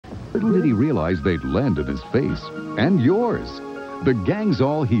Little did he realize they'd land in his face. And yours. The gang's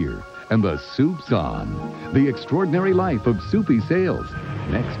all here, and the soup's on. The Extraordinary Life of Soupy Sales.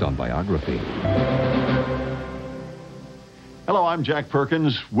 Next on Biography. Hello, I'm Jack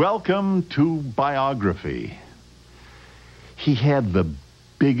Perkins. Welcome to Biography. He had the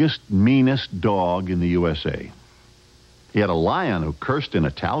biggest, meanest dog in the USA. He had a lion who cursed in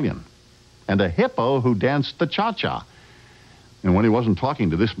Italian, and a hippo who danced the cha-cha. And when he wasn't talking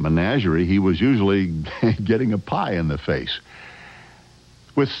to this menagerie, he was usually getting a pie in the face.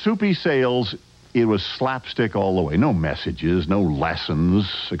 With Soupy Sales, it was slapstick all the way. No messages, no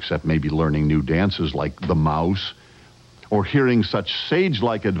lessons, except maybe learning new dances like the mouse, or hearing such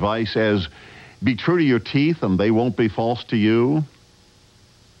sage-like advice as, be true to your teeth and they won't be false to you.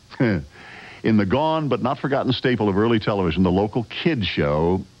 In the gone but not forgotten staple of early television, the local kid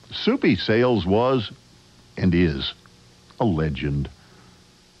show, Soupy Sales was, and is, a legend.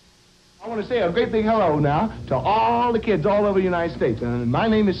 I want to say a great big hello now to all the kids all over the United States. And my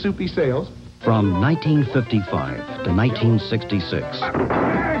name is Soupy Sales. From 1955 to 1966,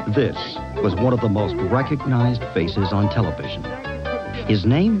 this was one of the most recognized faces on television. His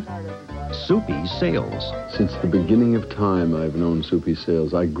name? Soupy Sales. Since the beginning of time, I've known Soupy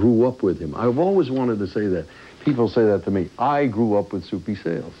Sales. I grew up with him. I've always wanted to say that. People say that to me. I grew up with Soupy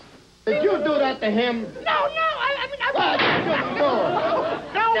Sales. Did you do that to him? No,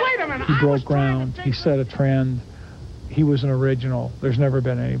 wait a minute. He broke ground. He set a trend. He was an original. There's never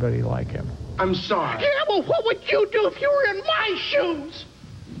been anybody like him. I'm sorry. Yeah, well, what would you do if you were in my shoes?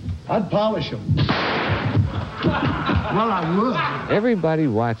 I'd polish him. Well, I would. Everybody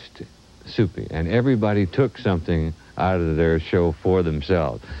watched Soupy, and everybody took something out of their show for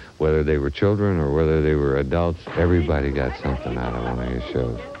themselves. Whether they were children or whether they were adults, everybody got something out of one of his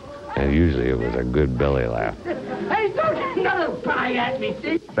shows. And usually it was a good belly laugh. Hey, don't another pie at me,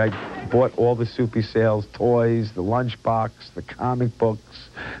 see? I bought all the Soupy Sales toys, the lunchbox, the comic books,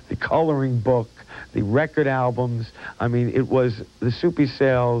 the coloring book, the record albums. I mean, it was the Soupy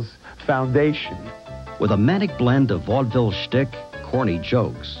Sales foundation. With a manic blend of vaudeville shtick, corny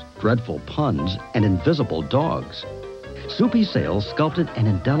jokes, dreadful puns, and invisible dogs, Soupy Sales sculpted an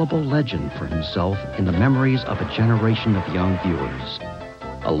indelible legend for himself in the memories of a generation of young viewers.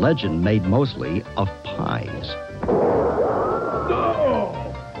 A legend made mostly of pies. Oh.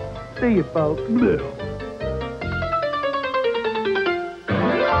 See you, folks.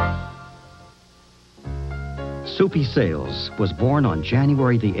 Soupy Sales was born on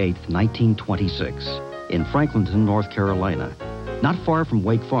January the 8th, 1926, in Franklinton, North Carolina, not far from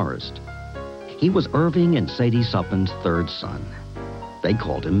Wake Forest. He was Irving and Sadie Suppin's third son. They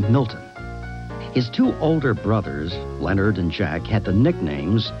called him Milton. His two older brothers, Leonard and Jack, had the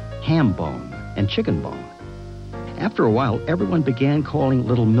nicknames Ham Bone and Chicken Bone. After a while, everyone began calling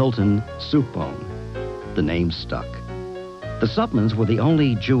little Milton Soup Bone. The name stuck. The Suppmans were the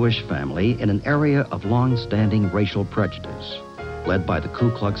only Jewish family in an area of long-standing racial prejudice, led by the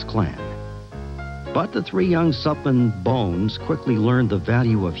Ku Klux Klan. But the three young Suppman Bones quickly learned the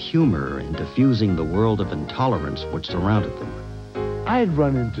value of humor in diffusing the world of intolerance which surrounded them. I'd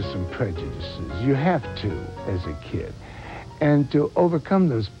run into some prejudices. You have to as a kid. And to overcome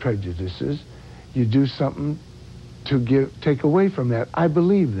those prejudices, you do something to take away from that. I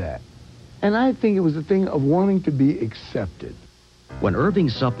believe that. And I think it was a thing of wanting to be accepted. When Irving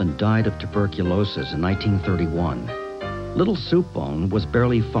Suppman died of tuberculosis in 1931, little Soup Bone was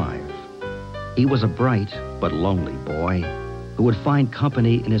barely 5. He was a bright but lonely boy who would find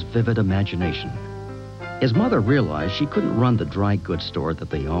company in his vivid imagination. His mother realized she couldn't run the dry goods store that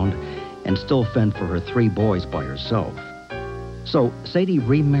they owned and still fend for her 3 boys by herself. So Sadie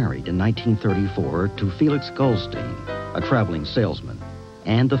remarried in 1934 to Felix Goldstein, a traveling salesman,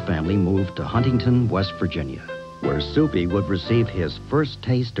 and the family moved to Huntington, West Virginia, where Soupy would receive his first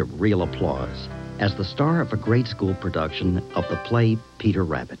taste of real applause as the star of a grade school production of the play Peter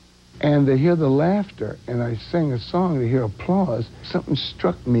Rabbit. And to hear the laughter, and I sang a song to hear applause, something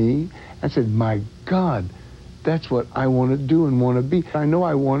struck me. I said, my God, that's what I want to do and want to be. I know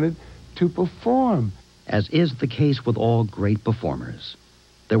I wanted to perform. As is the case with all great performers,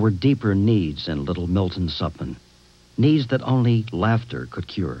 there were deeper needs in little Milton Suppman, needs that only laughter could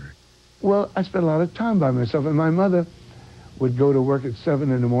cure. Well, I spent a lot of time by myself, and my mother would go to work at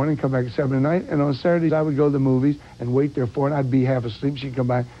 7 in the morning, come back at 7 at night, and on Saturdays I would go to the movies and wait there for her, and I'd be half asleep. She'd come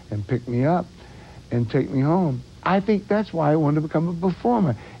back and pick me up and take me home. I think that's why I wanted to become a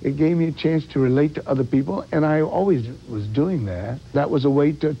performer. It gave me a chance to relate to other people, and I always was doing that. That was a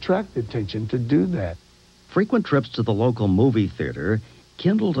way to attract attention, to do that. Frequent trips to the local movie theater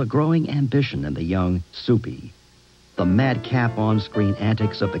kindled a growing ambition in the young Soupy. the madcap on-screen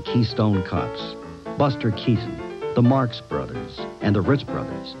antics of the Keystone Cops, Buster Keaton, the Marx Brothers, and the Ritz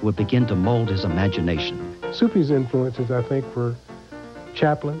Brothers would begin to mold his imagination. Soupy's influences, I think, were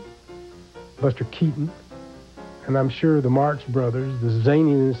Chaplin, Buster Keaton, and I'm sure the Marx Brothers, the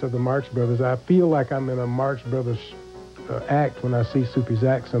zaniness of the Marx Brothers. I feel like I'm in a Marx Brothers act when I see Soupy's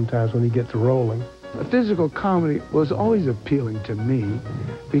act sometimes when he gets rolling. Physical comedy was always appealing to me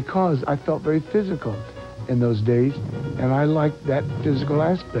because I felt very physical in those days, and I liked that physical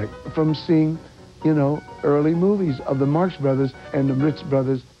aspect from seeing, you know, early movies of the Marx Brothers and the Ritz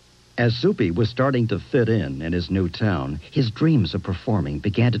Brothers. As Soupy was starting to fit in his new town, his dreams of performing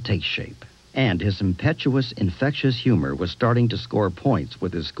began to take shape, and his impetuous, infectious humor was starting to score points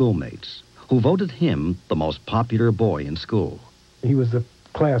with his schoolmates, who voted him the most popular boy in school. He was the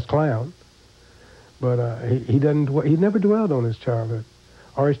class clown, but he never dwelled on his childhood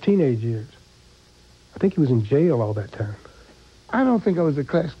or his teenage years. I think he was in jail all that time. I don't think I was a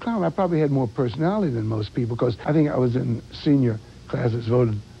class clown. I probably had more personality than most people because I think I was in senior classes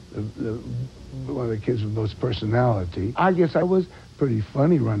voted one of the kids with most personality. I guess I was pretty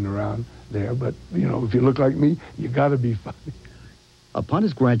funny running around there, but, you know, if you look like me, you got to be funny. Upon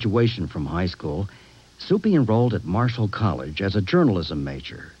his graduation from high school, Soupy enrolled at Marshall College as a journalism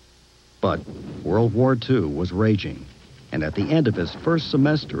major. But World War II was raging, and at the end of his first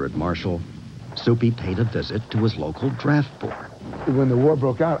semester at Marshall, Soupy paid a visit to his local draft board. When the war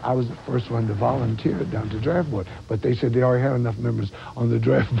broke out, I was the first one to volunteer down to draft board. But they said they already had enough members on the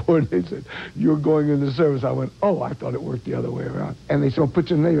draft board. They said, you're going into service. I went, oh, I thought it worked the other way around. And they said, well, put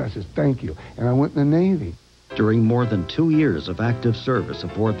you in the Navy. I said, thank you. And I went in the Navy. During more than 2 years of active service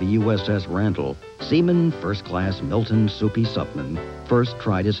aboard the USS Randall, Seaman First Class Milton Soupy Suppman first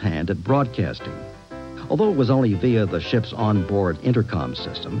tried his hand at broadcasting. Although it was only via the ship's onboard intercom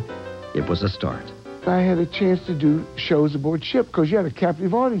system, it was a start. I had a chance to do shows aboard ship because you had a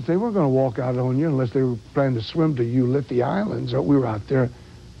captive audience. They weren't going to walk out on you unless they were planning to swim to Ulithi Islands. We were out there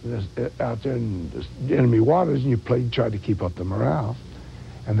in the enemy waters, and you tried to keep up the morale,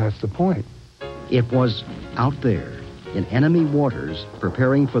 and that's the point. It was out there in enemy waters,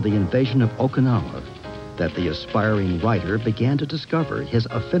 preparing for the invasion of Okinawa, that the aspiring writer began to discover his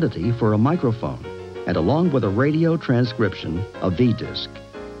affinity for a microphone, and along with a radio transcription, a V-disc,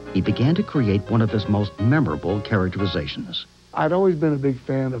 he began to create one of his most memorable characterizations. I'd always been a big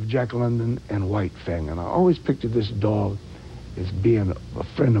fan of Jack London and White Fang, and I always pictured this dog as being a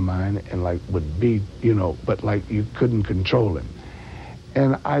friend of mine and like would be, you know, but like you couldn't control him.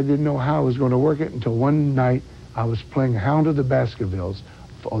 And I didn't know how I was going to work it until one night I was playing Hound of the Baskervilles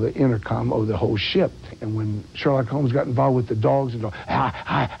for the intercom of the whole ship. And when Sherlock Holmes got involved with the dogs, and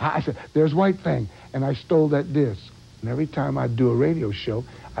I said, there's White Fang, and I stole that disc. And every time I'd do a radio show,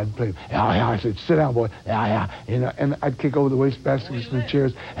 I'd play, I said, sit down, boy, and I'd kick over the wastebaskets and the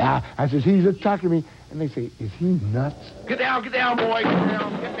chairs, I said, he's attacking me. And they say, is he nuts? Get down, boy,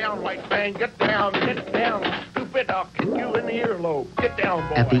 get down, White Fang, get down, stupid, I'll kick you in the earlobe, get down,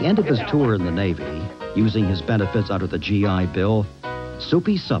 boy. At the end of his tour in the Navy, using his benefits under the GI Bill,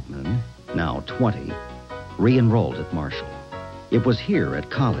 Soupy Suppman, now 20, re-enrolled at Marshall. It was here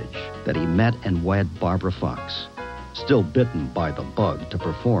at college that he met and wed Barbara Fox. Still bitten by the bug to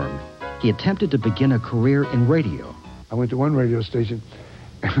perform, he attempted to begin a career in radio. I went to one radio station,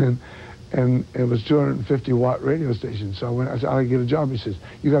 and it was 250-watt radio station. So I said, I'll get a job. He says,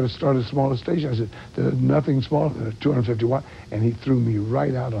 you got to start a smaller station. I said, there's nothing smaller than a 250-watt. And he threw me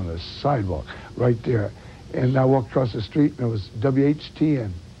right out on the sidewalk, right there. And I walked across the street, and it was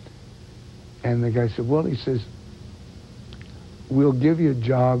WHTN. And the guy said, well, he says, we'll give you a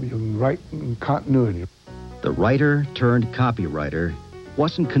job. You can write in continuity. The writer turned copywriter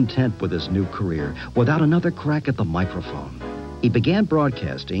wasn't content with his new career without another crack at the microphone. He began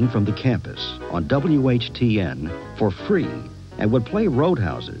broadcasting from the campus on WHTN for free and would play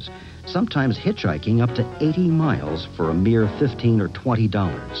roadhouses, sometimes hitchhiking up to 80 miles for a mere $15 or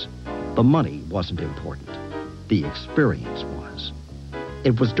 $20. The money wasn't important. The experience was.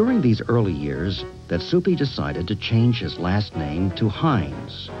 It was during these early years that Soupy decided to change his last name to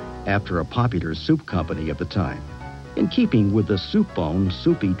Hines, after a popular soup company of the time, in keeping with the soup bone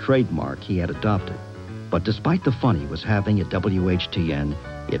Soupy trademark he had adopted. But despite the fun he was having at WHTN,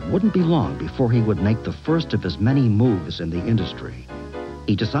 it wouldn't be long before he would make the first of his many moves in the industry.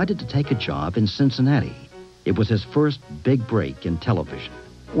 He decided to take a job in Cincinnati. It was his first big break in television.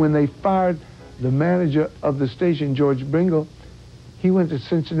 When they fired the manager of the station, George Bringle, he went to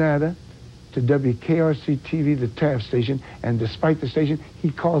Cincinnati to WKRC-TV, the Taft station, and despite the station, he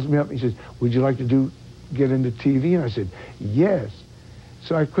calls me up and he says, would you like to get into TV? And I said, yes.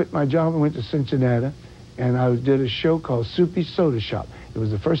 So I quit my job and went to Cincinnati, and I did a show called Soupy Soda Shop. It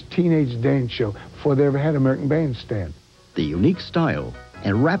was the first teenage dance show before they ever had American Bandstand. The unique style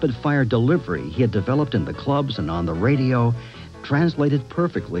and rapid-fire delivery he had developed in the clubs and on the radio translated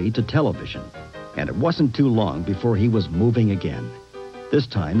perfectly to television. And it wasn't too long before he was moving again. This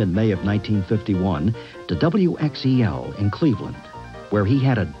time in May of 1951 to WXEL in Cleveland, where he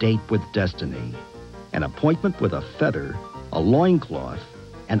had a date with destiny, an appointment with a feather, a loincloth,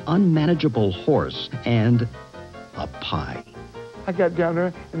 an unmanageable horse, and a pie. I got down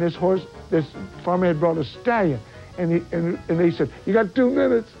there, and this farmer had brought a stallion, and they said, "You got 2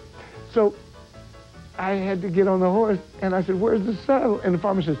 minutes." So I had to get on the horse, and I said, "Where's the saddle?" And the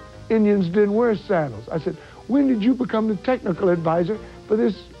farmer says, "Indians didn't wear saddles." I said, "When did you become the technical advisor for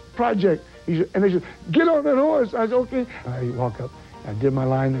this project?" And they said, "Get on that horse." I said, "Okay." I walk up, I did my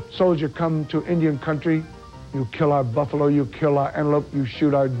line. "Soldier, come to Indian country. You kill our buffalo, you kill our antelope, you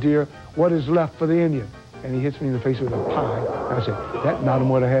shoot our deer. What is left for the Indian?" And he hits me in the face with a pie. I said, "That's not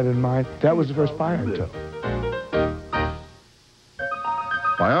what I had in mind." That was the first pie I took.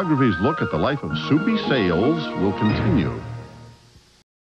 Biography's look at the life of Soupy Sales will continue.